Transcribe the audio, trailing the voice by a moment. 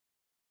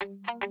Pull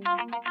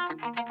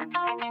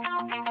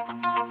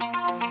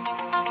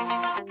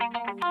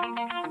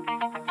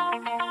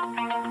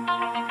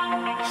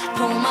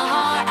my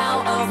heart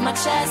out of my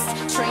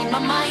chest, train my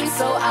mind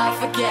so I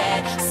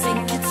forget.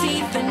 Sink your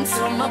teeth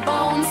into my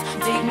bones,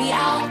 dig me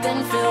out,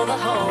 then fill the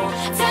hole.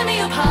 Tear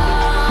me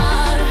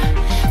apart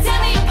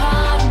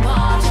and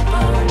watch it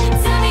burn.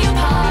 Tear me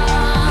apart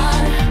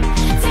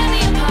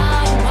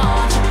and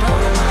watch it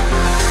burn.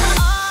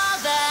 All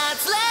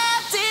that's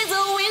left is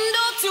a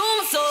window to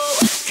my soul.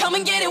 Come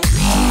and get it.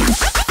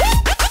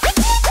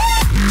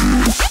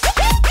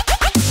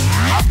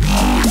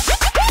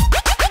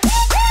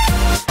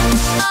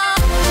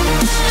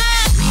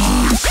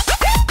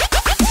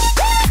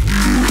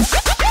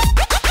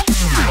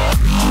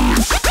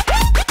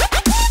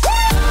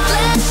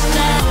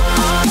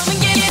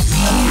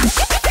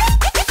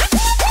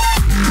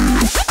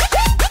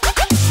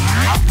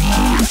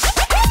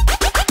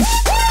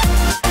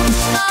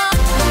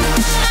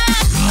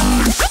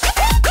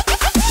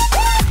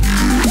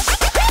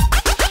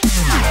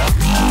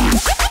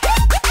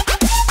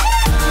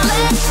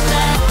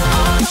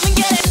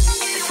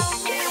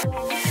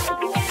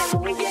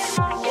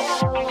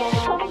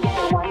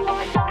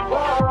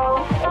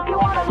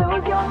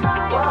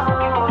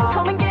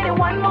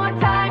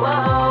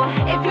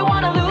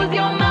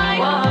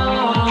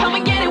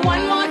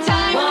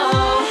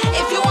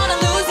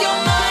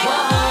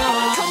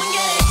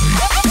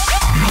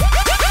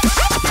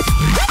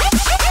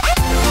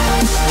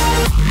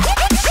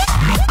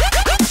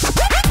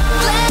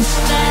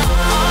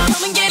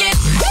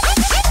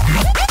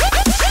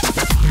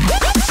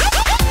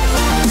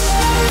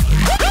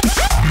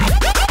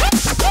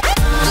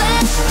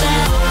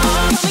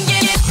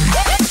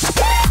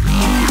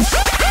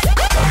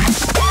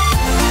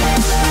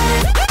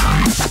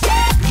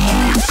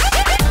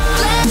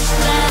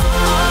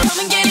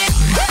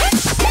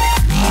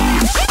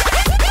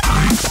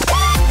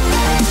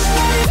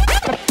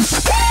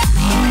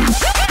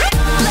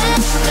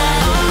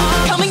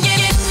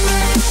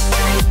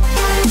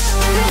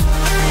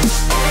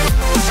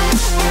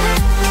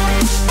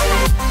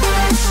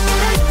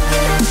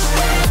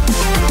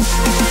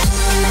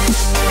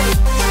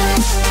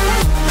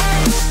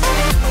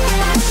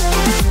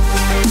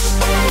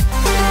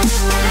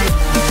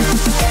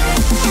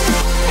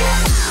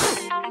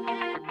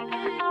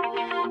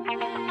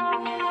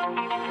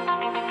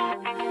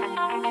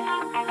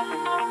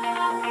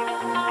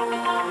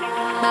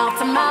 Mouth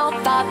to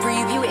mouth, I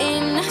breathe you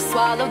in.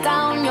 Swallow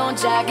down your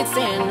jagged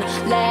sin.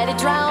 Let it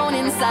drown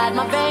inside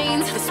my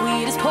veins. The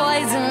sweetest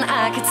poison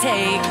I could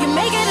take. You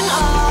make it an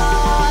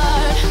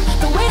art,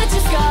 the way that you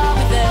scar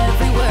with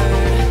every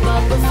word.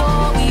 But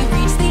before we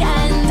reach the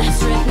end,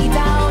 strip me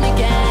down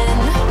again.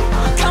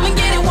 Come and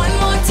get it one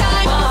more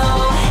time.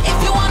 If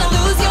you wanna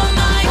lose your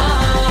mind,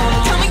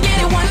 come and get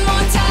it one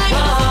more time.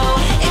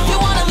 If you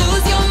wanna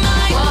lose your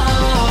mind,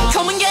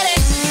 come and get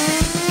it.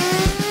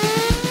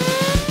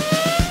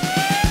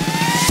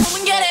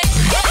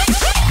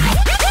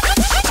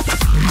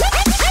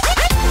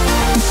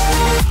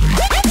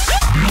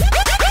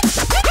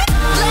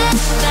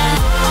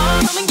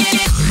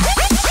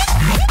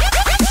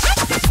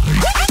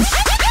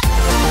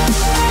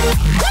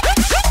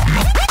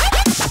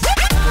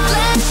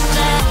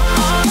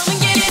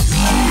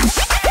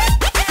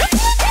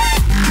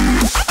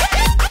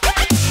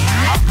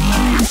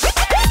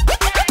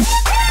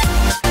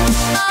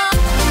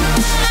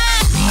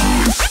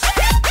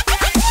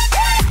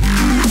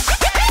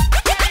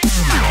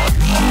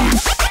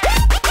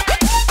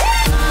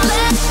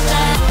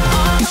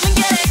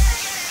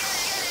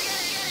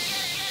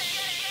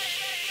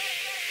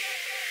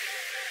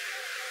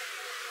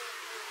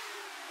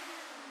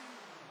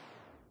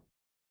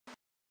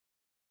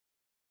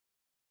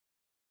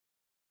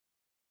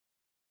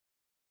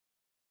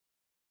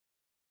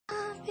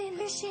 I've been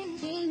missing,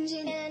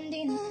 changing, and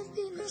in. I've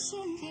been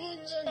missing,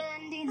 changing,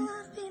 and in.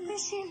 I've been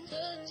missing,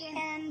 changing,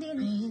 and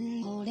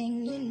in.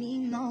 Holding with me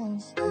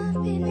most. I've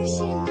been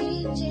missing,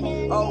 changing,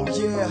 and in. Oh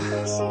yeah.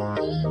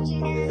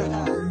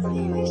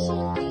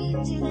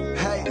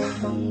 Hey.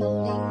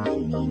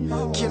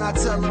 Can I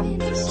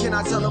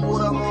tell them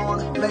what I'm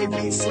on? Lay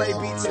beats, slay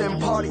beats, then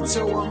party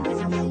to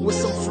them. With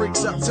some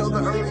freaks up till the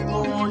early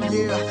morn,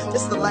 yeah.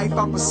 It's the life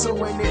I'm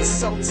pursuing, it's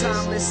so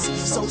timeless.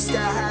 So sky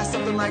high,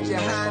 something like your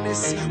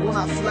highness. When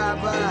I fly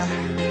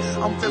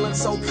by, I'm feeling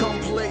so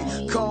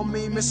complete. Call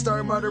me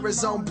Mr.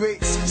 Murderer's on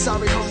beats.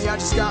 Sorry homie, I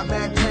just got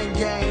mad pain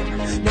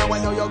game. Now I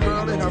know your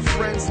girl and her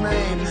friend's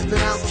name.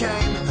 Then out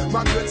came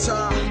my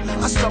guitar.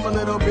 I strum a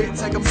little bit,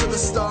 take them to the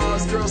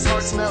stars. Girls'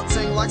 hearts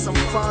melting like some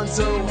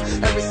fondue.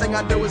 Everything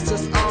I do is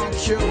just on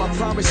cue. I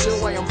promise you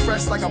I am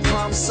fresh like a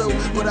palm suit.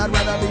 But I'd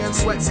rather be in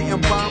sweats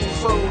eating bomb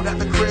food. At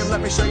the crib,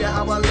 let me show you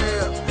how I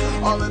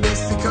live. All of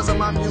this because of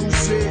my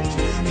music.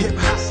 Hip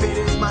hop, it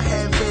is my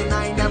heaven.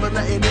 I ain't never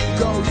letting it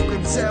go. You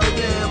can tell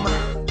them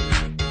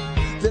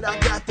that I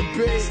got the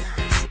beat.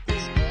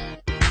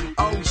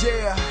 Oh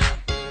yeah,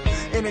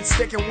 and it's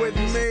sticking with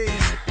me.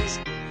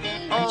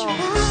 Out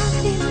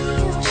in the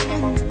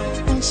ocean,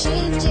 and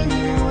changing the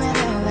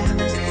weather around.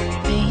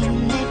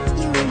 Being that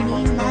you and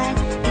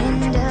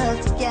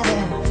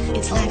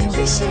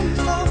wishing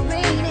for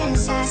rain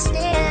as I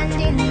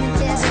stand in the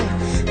desert,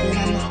 but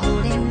I'm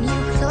holding you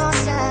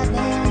closer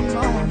than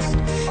most,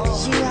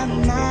 'cause you are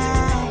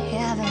my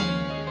heaven.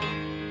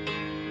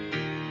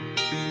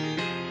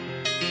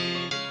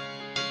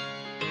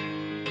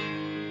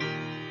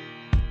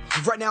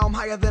 Right now I'm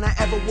higher than I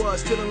ever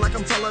was, feeling like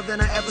I'm taller than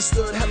I ever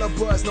stood. Hella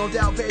buzz, no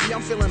doubt, baby,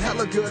 I'm feeling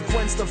hella good.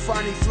 Gwen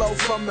Stefani flow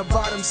from the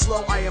bottom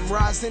slow. I am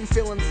rising,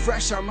 feeling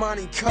fresh,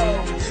 Armani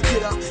cold.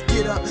 Get up,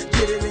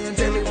 get it in.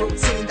 Daily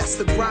routine, that's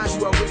the grind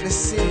you are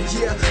witnessing.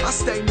 Yeah, I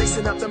stay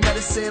mixing up the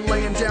medicine,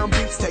 laying down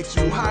beats, take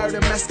you higher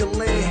than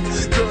mescaline.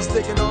 Girls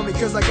thinking on me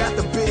cause I got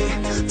the beat.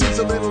 Dude's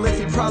a little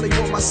iffy, probably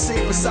want my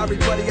seat, but sorry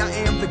buddy, I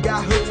am the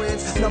guy who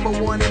wins.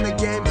 #1 in the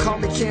game, call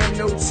me Cam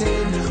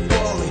Newton.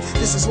 Ballin',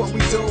 this is what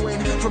we doing.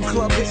 From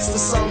club hits, the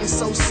song is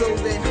so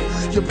soothing.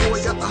 Your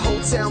boy got the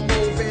whole town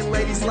moving.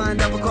 Ladies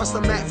lined up across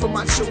the mat for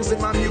my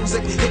choosing. My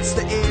music hits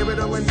the air,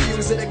 it'll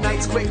infuse it.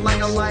 Ignites quick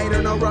like a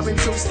lighter, no rubbing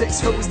two sticks.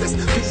 Who's this?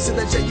 Piece of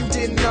the J you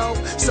didn't know.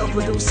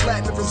 Self-produced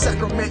slapping from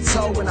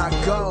Sacramento when I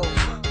go.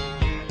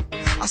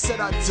 I said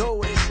I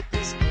do it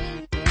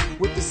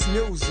with this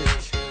music,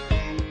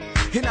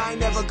 and I ain't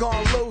never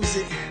gonna lose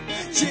it.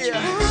 Yeah.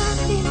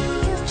 Up in the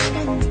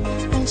ocean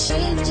and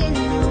changing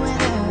the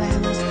weather, I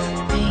was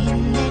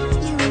praying that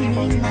you and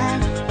me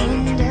might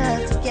end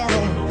up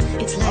together.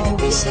 It's like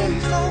wishing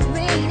for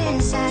rain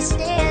as I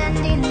stand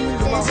in the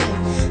desert,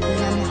 but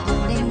I'm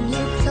holding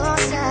you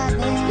closer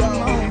than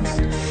most,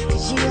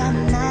 'cause you are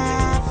my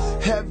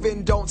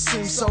Heaven don't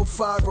seem so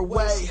far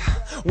away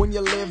when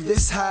you live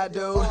this high,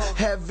 dude.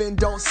 Heaven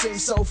don't seem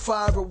so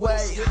far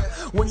away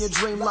when you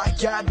dream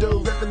like I do.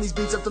 Ripping these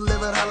beats up to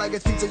live it high like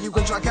it's pizza. You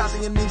can try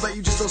copying me, but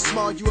you just so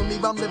small. You and me,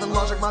 I'm living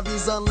large like my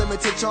visa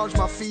unlimited. Charge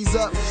my fees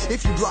up.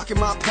 If you blocking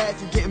my path,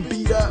 you getting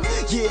beat up.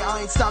 Yeah,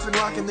 I ain't stopping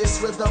rocking this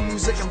rhythm.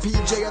 Music and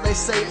PJ, they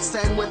say it,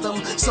 stand with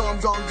them. So I'm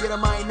gonna get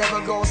them, I ain't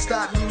never gonna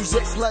stop.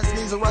 Music plus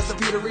needs a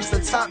recipe to reach the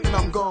top, and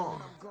I'm gone.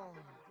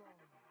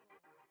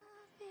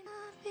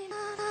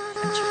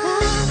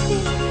 Up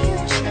in the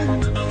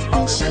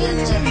ocean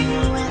and changing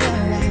the weather,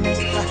 I was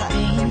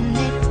praying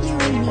that you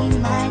and me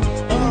might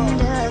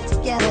end up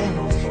together.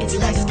 It's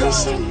like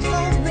wishing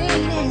for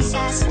rain as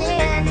I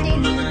stand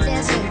in the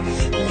desert,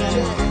 but I'm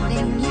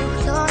holding you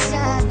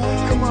closer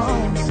than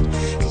most,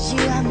 'cause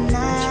you are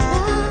my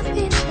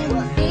vision,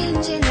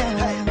 changing the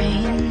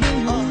rain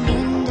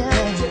in the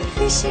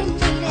wishing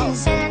rain as I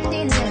stand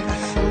in the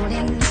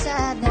holding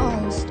inside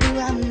most. You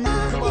are my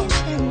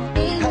vision,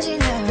 changing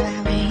the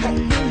rain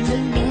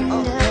in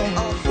the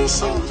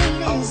wishing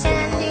rain as I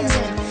stand in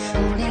the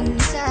holding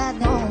inside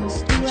most.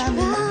 You are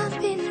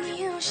up in the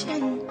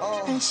ocean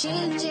and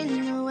changing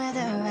the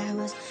weather. I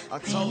was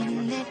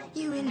praying that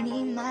you and me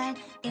might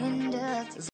end up